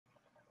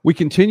We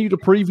continue to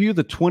preview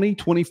the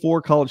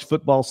 2024 college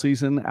football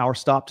season. Our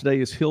stop today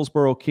is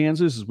Hillsboro,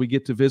 Kansas, as we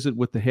get to visit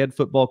with the head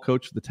football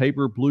coach of the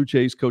Tabor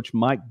Bluejays, Coach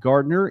Mike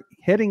Gardner,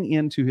 heading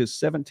into his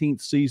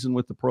 17th season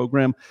with the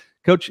program.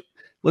 Coach,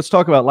 let's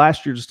talk about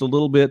last year just a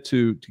little bit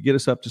to get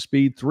us up to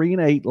speed.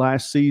 3-8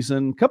 last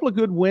season. A couple of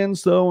good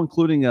wins, though,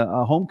 including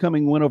a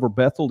homecoming win over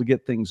Bethel to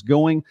get things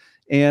going.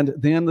 And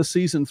then the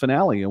season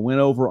finale, a win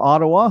over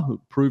Ottawa,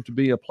 who proved to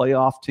be a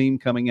playoff team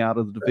coming out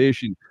of the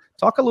division.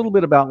 Talk a little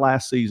bit about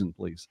last season,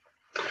 please.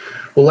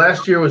 Well,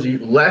 last year was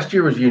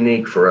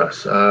unique for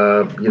us.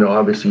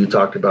 Obviously you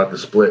talked about the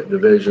split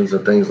divisions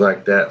and things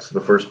like that. So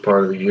the first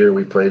part of the year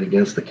we played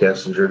against the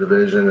Kessinger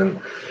division,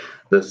 and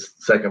the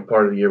second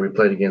part of the year we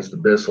played against the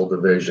Bissell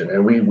division.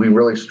 And we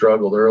really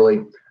struggled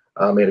early.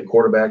 Made a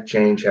quarterback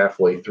change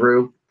halfway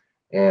through,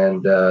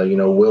 and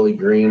Willie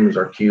Green was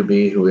our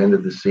QB who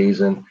ended the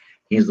season.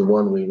 He's the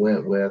one we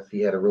went with.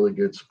 He had a really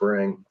good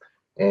spring.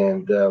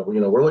 And,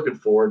 we're looking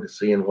forward to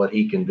seeing what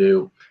he can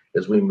do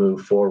as we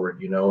move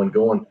forward,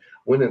 and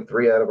winning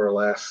 3 out of our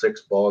last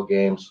 6 ball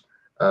games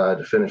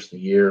to finish the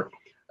year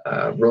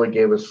really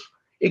gave us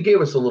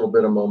a little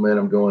bit of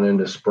momentum going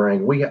into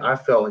spring. I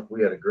felt like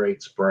we had a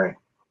great spring.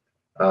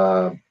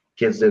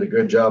 Kids did a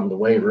good job in the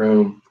weight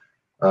room.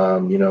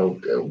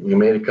 We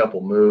made a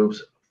couple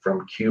moves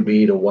from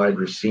QB to wide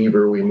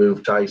receiver. We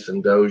moved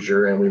Tyson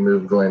Dozier and we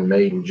moved Glenn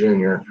Maiden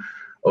Jr.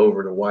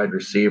 over to wide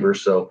receiver.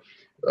 So,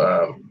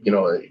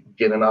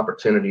 get an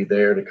opportunity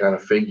there to kind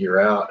of figure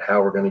out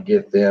how we're going to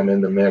get them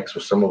in the mix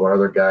with some of our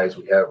other guys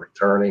we have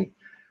returning.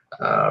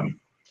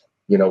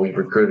 We've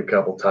recruited a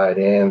couple tight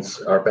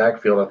ends. Our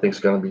backfield, I think, is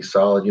going to be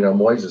solid.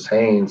 Moises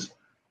Haynes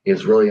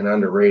is really an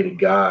underrated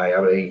guy.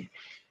 I mean,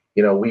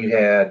 we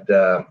had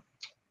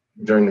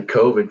during the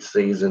COVID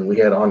season, we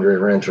had Andre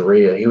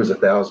Renteria. He was a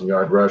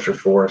 1,000-yard rusher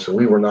for us, and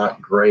we were not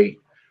great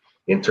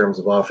in terms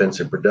of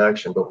offensive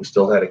production, but we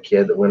still had a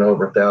kid that went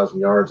over 1,000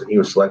 yards, and he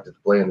was selected to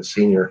play in the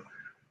senior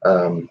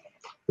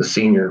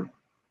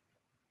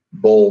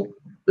bowl,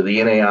 the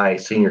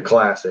NAIA Senior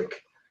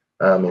Classic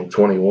in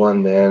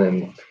 21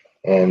 then,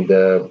 and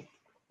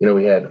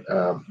we had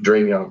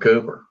Dravion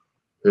Cooper,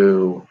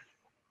 who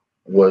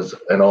was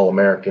an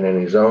All-American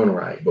in his own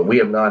right, but we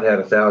have not had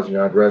a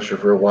 1,000-yard rusher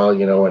for a while,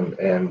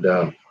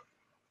 and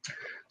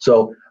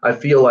so I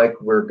feel like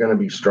we're going to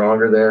be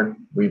stronger there.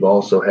 We've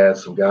also had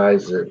some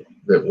guys that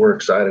we're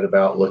excited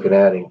about looking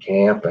at in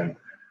camp, and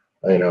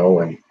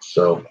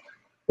so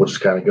we'll just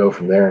kind of go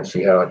from there and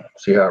see how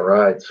it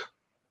rides.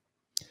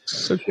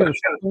 So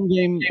spring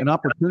game, an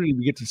opportunity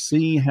to get to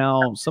see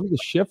how some of the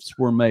shifts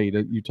were made.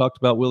 You talked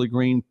about Willie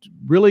Green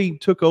really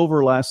took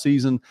over last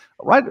season,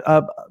 right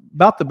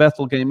about the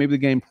Bethel game, maybe the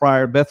game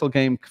prior. Bethel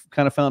game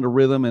kind of found a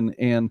rhythm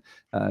and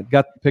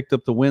picked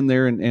up the win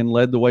there and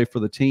led the way for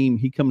the team.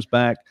 He comes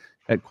back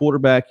at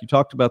quarterback. You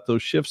talked about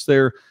those shifts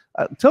there.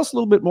 Tell us a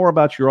little bit more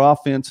about your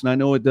offense, and I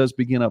know it does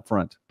begin up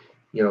front.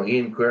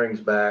 Ian Quering's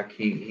back.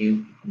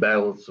 He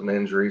battled some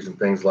injuries and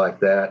things like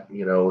that,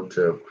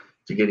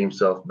 to get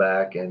himself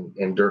back,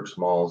 and Dirk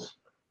Smalls,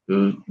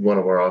 who's one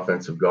of our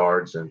offensive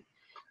guards. And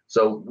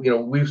so,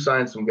 we've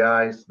signed some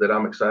guys that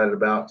I'm excited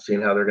about,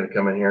 seeing how they're going to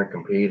come in here and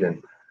compete,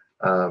 and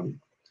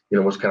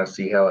we'll just kind of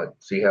see how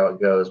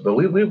it goes. But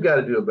we've got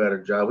to do a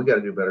better job. We got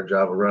to do a better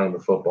job of running the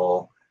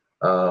football.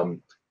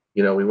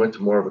 We went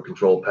to more of a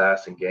controlled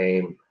passing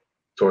game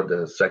toward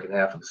the second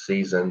half of the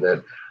season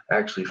that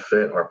actually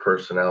fit our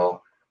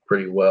personnel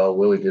pretty well.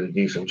 Willie did a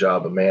decent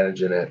job of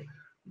managing it,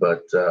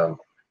 but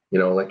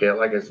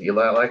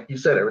like you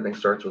said, everything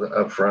starts with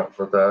up front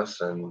with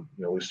us, and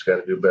we just got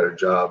to do a better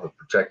job of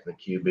protecting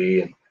the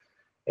QB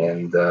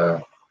and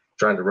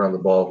trying to run the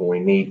ball when we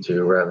need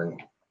to, rather than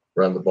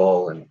run the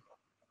ball and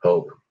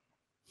hope.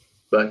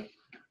 But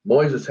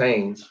Moises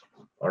Haynes,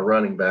 our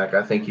running back,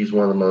 I think he's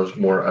one of the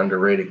more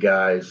underrated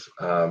guys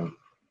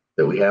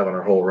that we have on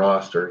our whole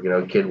roster.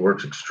 Kid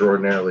works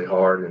extraordinarily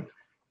hard,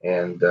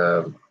 and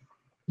so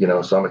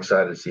I'm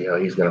excited to see how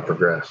he's going to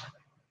progress.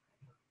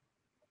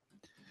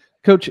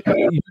 Coach,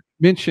 you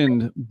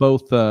mentioned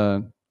both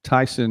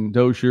Tyson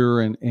Dozier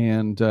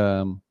and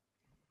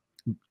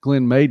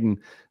Glenn Maiden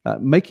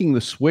making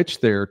the switch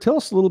there. Tell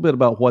us a little bit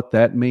about what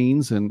that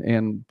means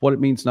and what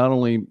it means, not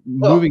only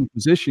moving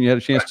position, you had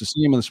a chance to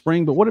see him in the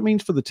spring, but what it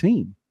means for the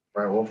team.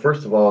 Right. Well,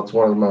 first of all, it's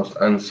one of the most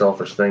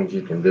unselfish things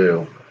you can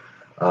do.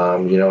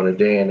 In a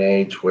day and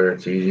age where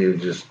it's easy to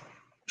just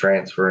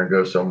transfer and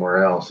go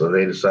somewhere else. So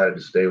they decided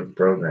to stay with the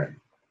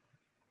program.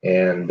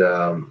 And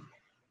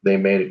they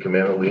made a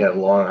commitment.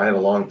 I had a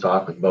long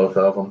talk with both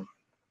of them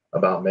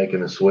about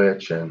making the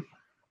switch, and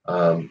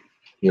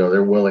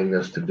their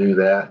willingness to do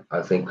that,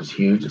 I think, was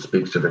huge. It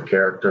speaks to their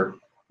character.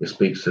 It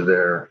speaks to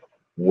their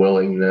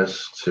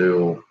willingness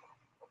to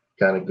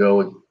kind of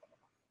go.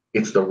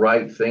 It's the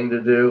right thing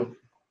to do,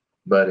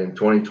 but in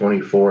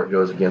 2024, it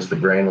goes against the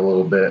grain a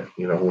little bit.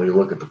 When we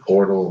look at the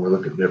portal and we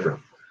look at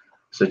different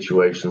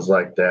situations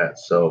like that.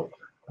 So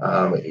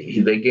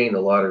they gained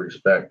a lot of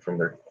respect from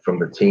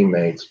their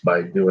teammates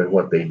by doing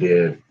what they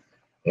did,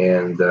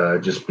 and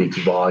just speaks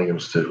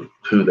volumes to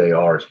who they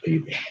are as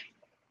people.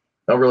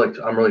 I'm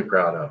really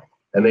proud of.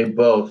 and they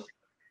both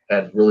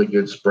had really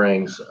good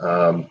springs,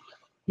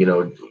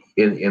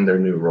 in their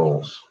new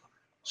roles.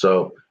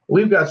 So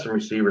we've got some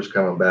receivers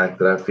coming back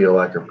that I feel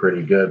like are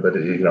pretty good, but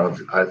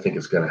I think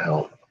it's going to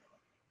help.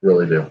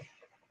 Really do.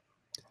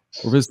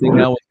 We're visiting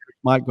now with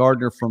Mike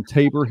Gardner from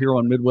Tabor here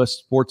on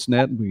Midwest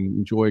Sportsnet. We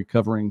enjoy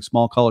covering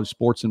small college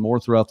sports and more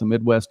throughout the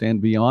Midwest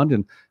and beyond.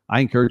 And I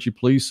encourage you,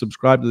 please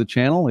subscribe to the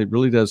channel. It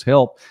really does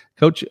help.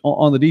 Coach,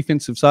 on the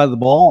defensive side of the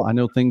ball, I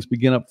know things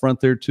begin up front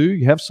there too.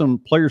 You have some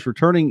players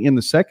returning in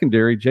the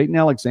secondary. Jayden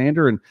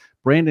Alexander and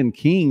Brandon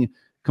King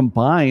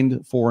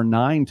combined for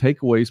 9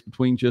 takeaways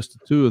between just the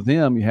two of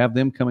them. You have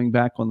them coming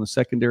back on the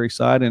secondary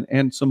side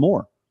and some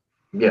more.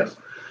 Yes.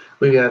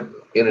 We got,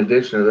 in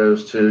addition to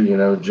those two,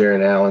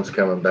 Jaron Allen's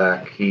coming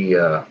back. He,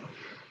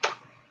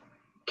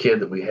 kid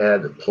that we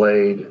had that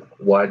played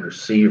wide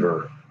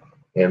receiver,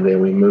 and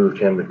then we moved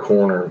him to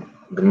corner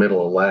the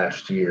middle of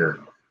last year,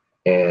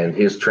 and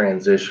his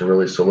transition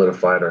really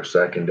solidified our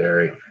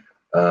secondary.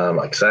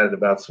 Excited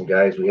about some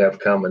guys we have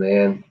coming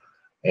in,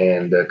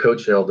 and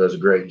Coach Hill does a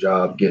great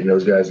job getting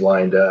those guys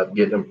lined up,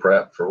 getting them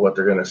prepped for what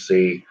they're going to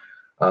see.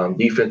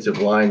 Defensive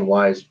line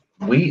wise,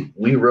 we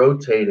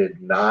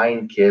rotated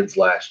 9 kids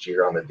last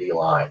year on the D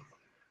line.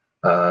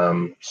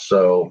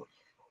 So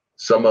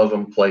some of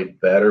them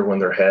played better when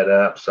they're head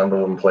up. Some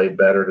of them played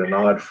better in an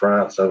odd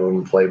front. Some of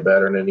them play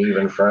better in an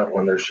even front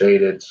when they're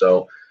shaded.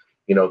 So,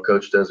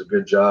 Coach does a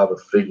good job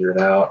of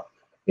figuring out,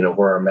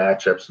 where our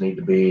matchups need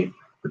to be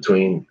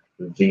between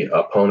the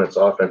opponent's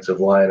offensive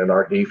line and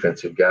our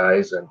defensive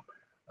guys.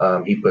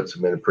 And he puts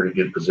them in a pretty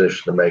good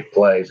position to make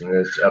plays, and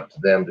it's up to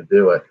them to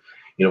do it.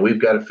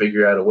 We've got to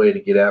figure out a way to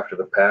get after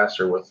the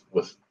passer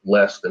with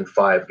less than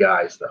 5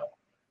 guys, though.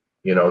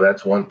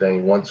 That's one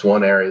thing.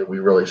 One area that we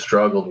really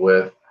struggled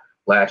with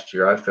last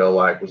year, I felt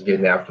like, was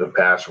getting after the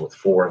passer with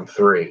 4 and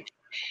 3.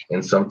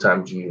 And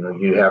sometimes,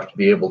 you have to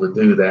be able to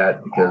do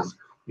that, because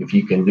if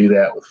you can do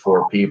that with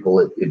 4 people,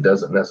 it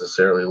doesn't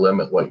necessarily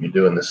limit what you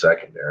do in the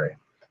secondary.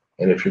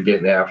 And if you're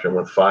getting after them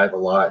with 5 a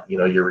lot, you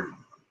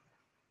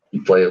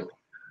play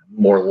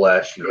more or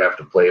less, you have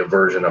to play a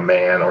version of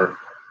man or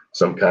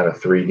some kind of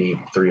 3 deep,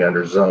 3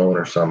 under zone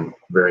or some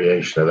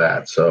variation of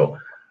that. So,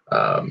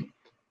 but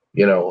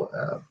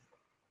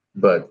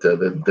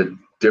the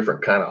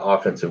different kind of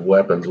offensive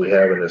weapons we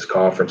have in this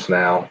conference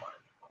now,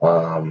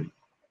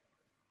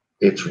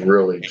 it's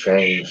really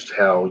changed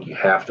how you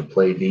have to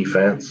play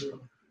defense.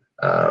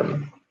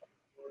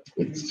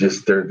 It's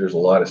just there's a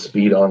lot of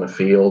speed on the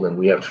field, and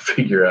we have to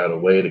figure out a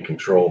way to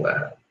control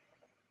that.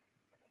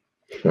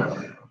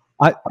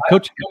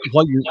 Coach,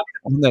 while you're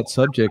on that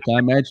subject, I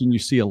imagine you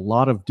see a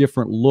lot of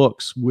different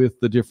looks with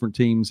the different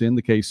teams in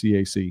the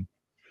KCAC.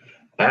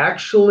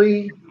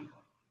 Actually,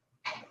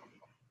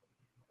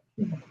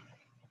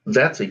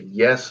 that's a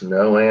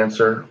yes/no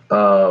answer.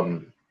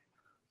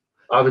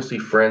 Obviously,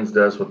 Friends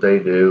does what they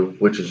do,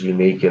 which is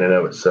unique in and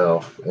of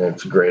itself, and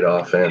it's a great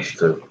offense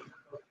to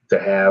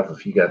have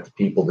if you got the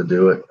people to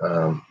do it.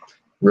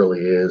 Really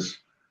is.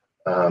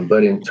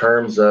 But in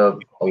terms of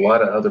a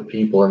lot of other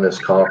people in this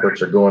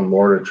conference are going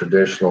more to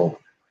traditional,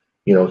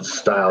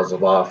 styles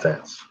of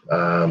offense,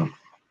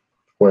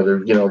 where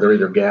they're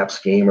either gap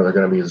scheme or they're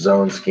going to be a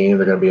zone scheme.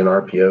 They're going to be an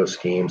RPO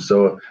scheme.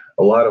 So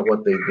a lot of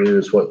what they do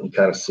is what we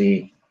kind of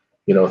see,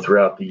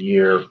 throughout the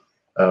year,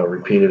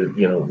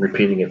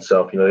 repeating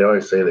itself. They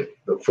always say that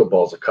the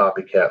football is a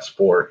copycat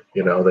sport.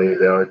 They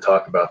always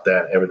talk about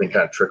that. Everything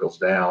kind of trickles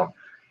down.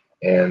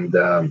 And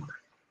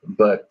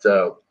but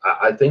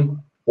I think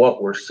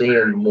what we're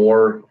seeing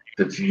more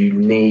that's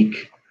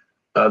unique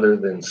other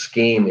than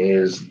scheme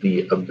is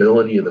the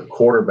ability of the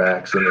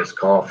quarterbacks in this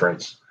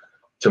conference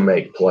to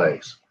make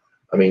plays.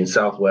 I mean,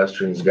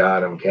 Southwestern's got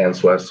them,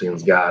 Kansas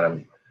Wesleyan's got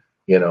them.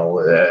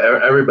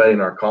 Everybody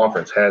in our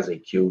conference has a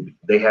QB.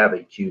 They have a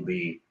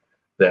QB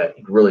that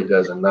really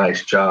does a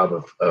nice job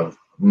of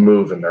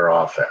moving their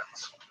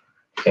offense.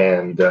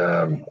 And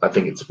I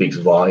think it speaks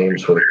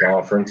volumes for the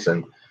conference.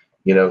 And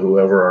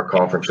whoever our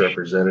conference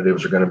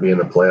representatives are going to be in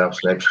the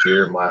playoffs next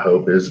year, my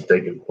hope is that they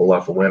can pull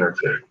off a win or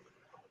two,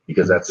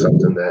 because that's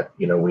something that,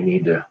 we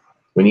need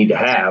to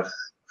have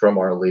from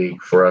our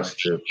league for us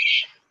to,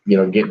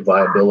 get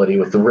viability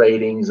with the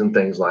ratings and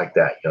things like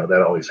that.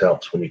 That always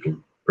helps when you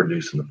can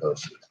produce in the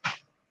postseason.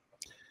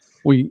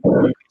 We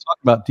talk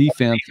about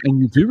defense, and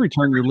you do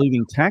return your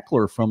leading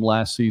tackler from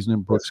last season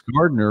in Brooks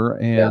Gardner.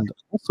 And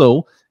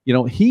also,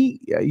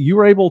 you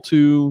were able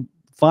to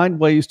find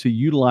ways to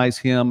utilize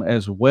him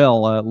as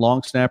well.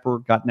 Long snapper,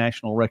 got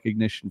national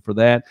recognition for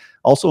that.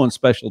 Also on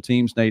special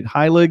teams, Nate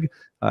Heilig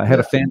had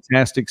a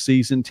fantastic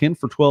season, 10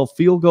 for 12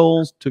 field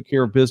goals, took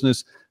care of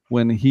business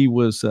when he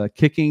was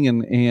kicking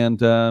and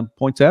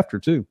points after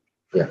too.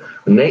 Yeah,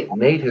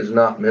 Nate has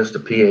not missed a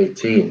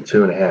PAT in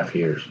 2.5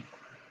 years.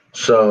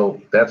 So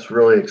that's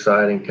really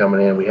exciting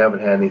coming in. We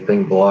haven't had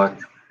anything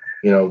blocked.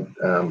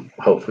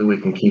 Hopefully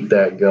we can keep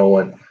that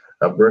going.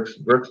 Brooks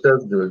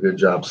does do a good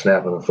job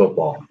snapping the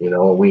football.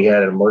 We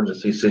had an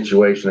emergency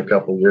situation a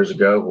couple of years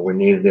ago where we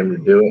needed him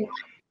to do it,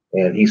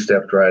 and he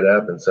stepped right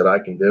up and said, "I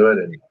can do it,"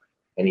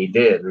 and he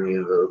did.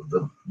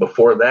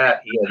 Before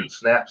that, he hadn't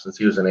snapped since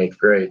he was in 8th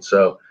grade.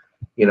 So,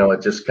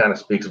 it just kind of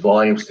speaks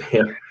volumes to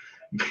him.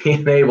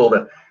 Being able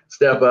to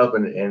step up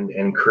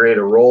and create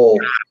a role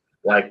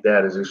like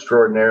that is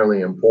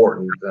extraordinarily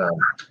important.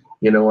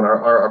 And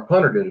our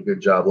punter did a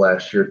good job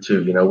last year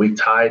too. We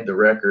tied the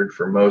record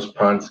for most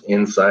punts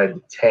inside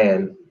the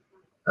 10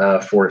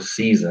 for a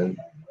season,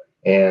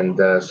 and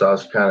so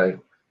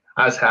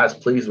I was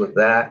pleased with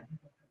that.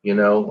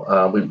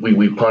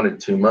 We punted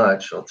too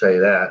much, I'll tell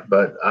you that.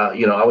 But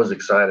I was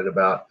excited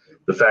about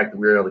the fact that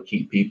we were able to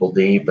keep people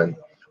deep, and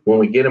when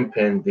we get them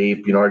pinned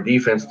deep, our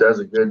defense does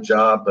a good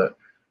job, but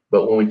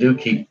when we do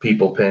keep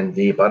people pinned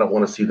deep, I don't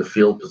want to see the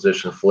field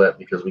position flip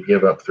because we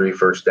give up 3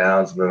 first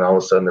downs and then all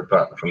of a sudden they're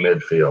punting from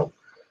midfield.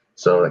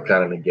 So that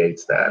kind of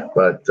negates that.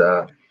 But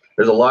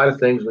there's a lot of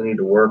things we need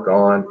to work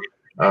on.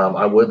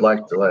 I would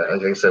like to,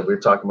 like I said, we were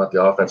talking about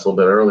the offense a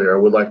little bit earlier. I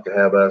would like to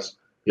have us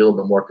be a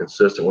little bit more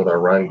consistent with our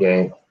run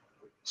game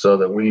so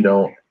that we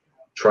don't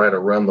try to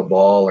run the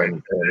ball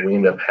and we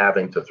end up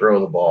having to throw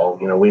the ball.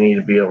 We need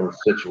to be able in a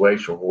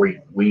situation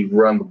where we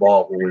run the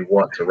ball when we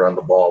want to run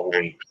the ball,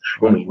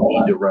 when we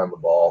need to run the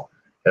ball,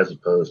 as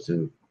opposed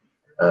to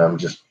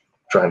just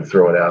trying to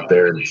throw it out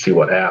there and see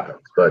what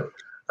happens.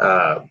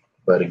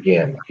 But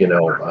again,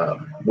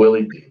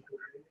 Willie,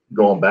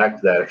 going back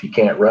to that, if you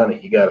can't run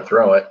it, you got to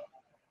throw it.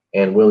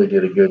 And Willie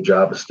did a good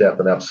job of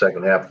stepping up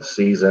second half of the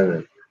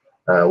season,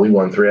 and we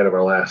won 3 out of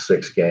our last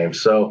 6 games.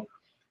 So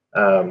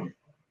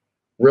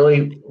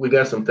really, we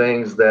got some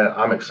things that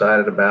I'm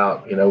excited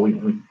about.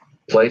 We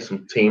play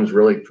some teams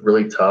really,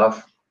 really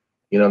tough.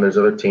 There's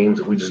other teams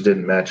that we just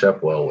didn't match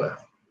up well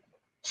with.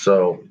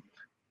 So,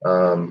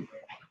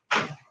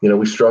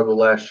 we struggled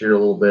last year a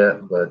little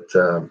bit,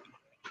 but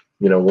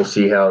we'll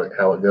see how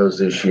it goes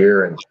this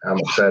year. And I'm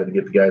excited to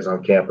get the guys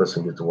on campus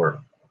and get to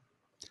work.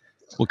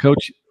 Well,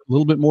 Coach, a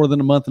little bit more than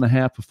a month and a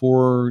half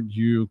before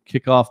you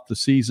kick off the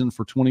season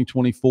for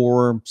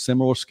 2024.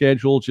 Similar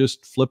schedule,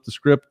 just flip the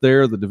script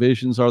there. The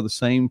divisions are the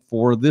same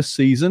for this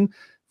season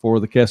for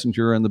the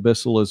Kessinger and the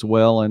Bissell as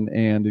well, and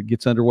it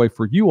gets underway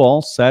for you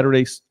all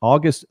Saturday,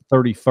 August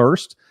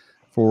 31st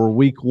for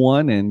week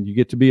 1, and you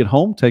get to be at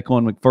home, take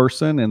on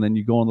McPherson, and then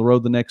you go on the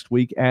road the next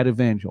week at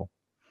Evangel.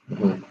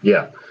 Mm-hmm.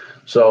 Yeah.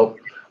 So,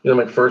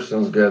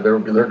 McPherson's good. They're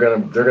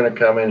gonna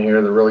come in here.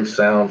 They're a really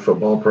sound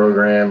football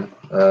program.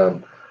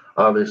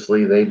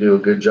 Obviously, they do a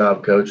good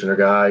job coaching their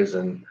guys,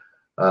 and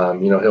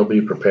he'll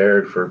be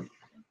prepared for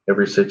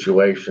every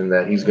situation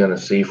that he's going to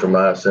see from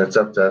us, and it's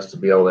up to us to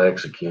be able to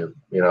execute.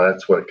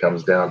 That's what it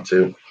comes down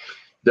to. He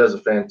does a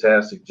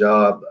fantastic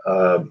job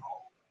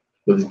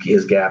with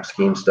his gap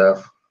scheme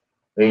stuff,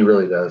 and he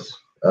really does.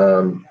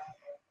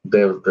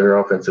 Their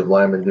offensive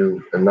linemen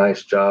do a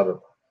nice job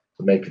of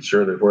making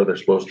sure they're where they're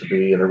supposed to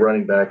be, and the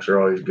running backs are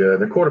always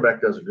good. The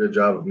quarterback does a good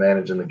job of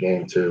managing the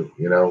game too.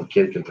 The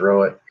kid can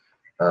throw it.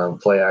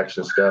 Play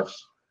action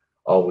stuff's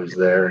always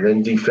there. And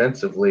then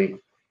defensively,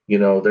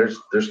 they're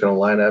just going to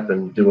line up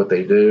and do what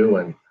they do.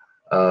 And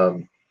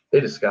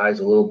they disguise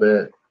a little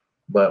bit.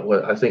 But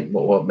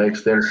what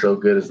makes them so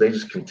good is they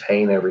just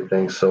contain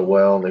everything so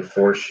well, and they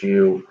force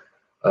you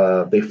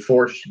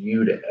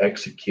to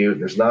execute.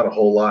 There's not a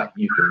whole lot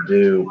you can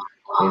do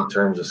in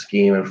terms of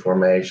scheme and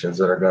formations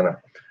that are going to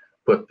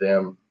put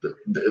them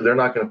 – they're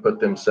not going to put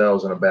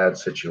themselves in a bad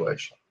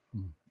situation.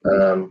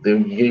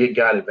 Then you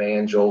got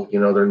Evangel,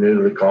 they're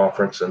new to the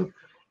conference and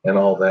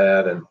all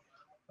that. And,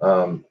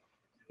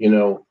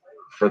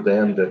 for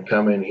them to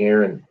come in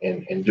here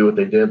and do what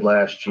they did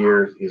last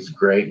year is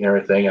great and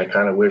everything. I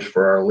kind of wish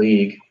for our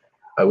league,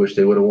 I wish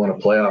they would have won a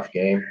playoff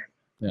game,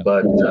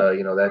 but,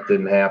 that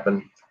didn't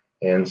happen.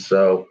 And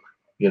so,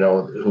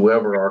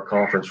 whoever our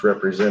conference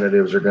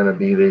representatives are going to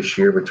be this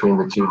year between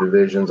the 2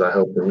 divisions, I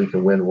hope that we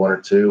can win 1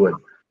 or 2.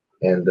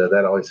 And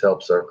that always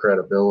helps our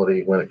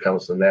credibility when it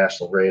comes to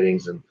national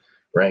ratings and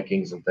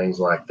rankings and things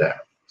like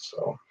that.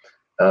 So,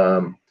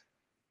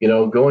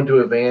 going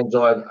to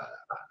Evangel,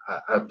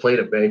 I played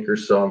at Baker,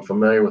 so I'm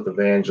familiar with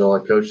Evangel. I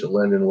coached at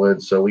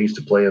Lindenwood, so we used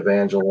to play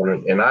Evangel.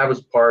 And I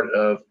was part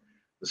of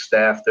the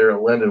staff there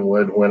at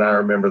Lindenwood when I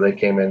remember they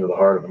came into the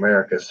Heart of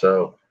America.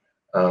 So,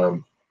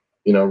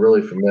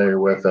 really familiar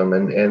with them.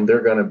 And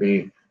they're going to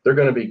be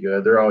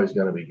good. They're always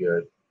going to be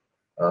good.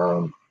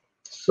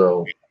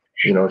 So,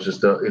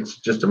 it's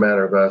just a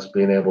matter of us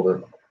being able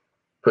to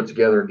put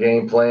together a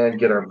game plan,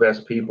 get our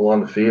best people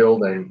on the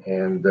field, and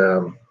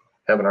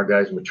having our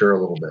guys mature a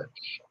little bit.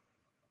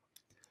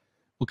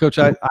 Well, Coach,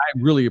 I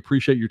really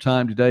appreciate your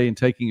time today and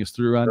taking us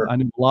through. I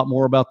know a lot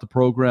more about the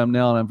program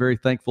now, and I'm very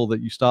thankful that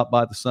you stopped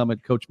by the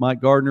summit. Coach Mike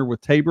Gardner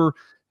with Tabor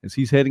as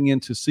he's heading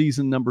into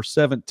season number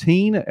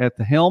 17 at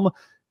the helm.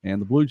 And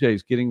the Blue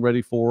Jays getting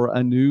ready for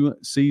a new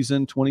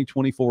season.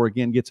 2024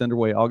 again gets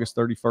underway August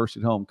 31st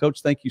at home.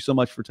 Coach, thank you so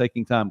much for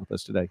taking time with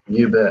us today.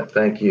 You bet.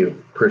 Thank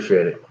you.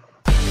 Appreciate it.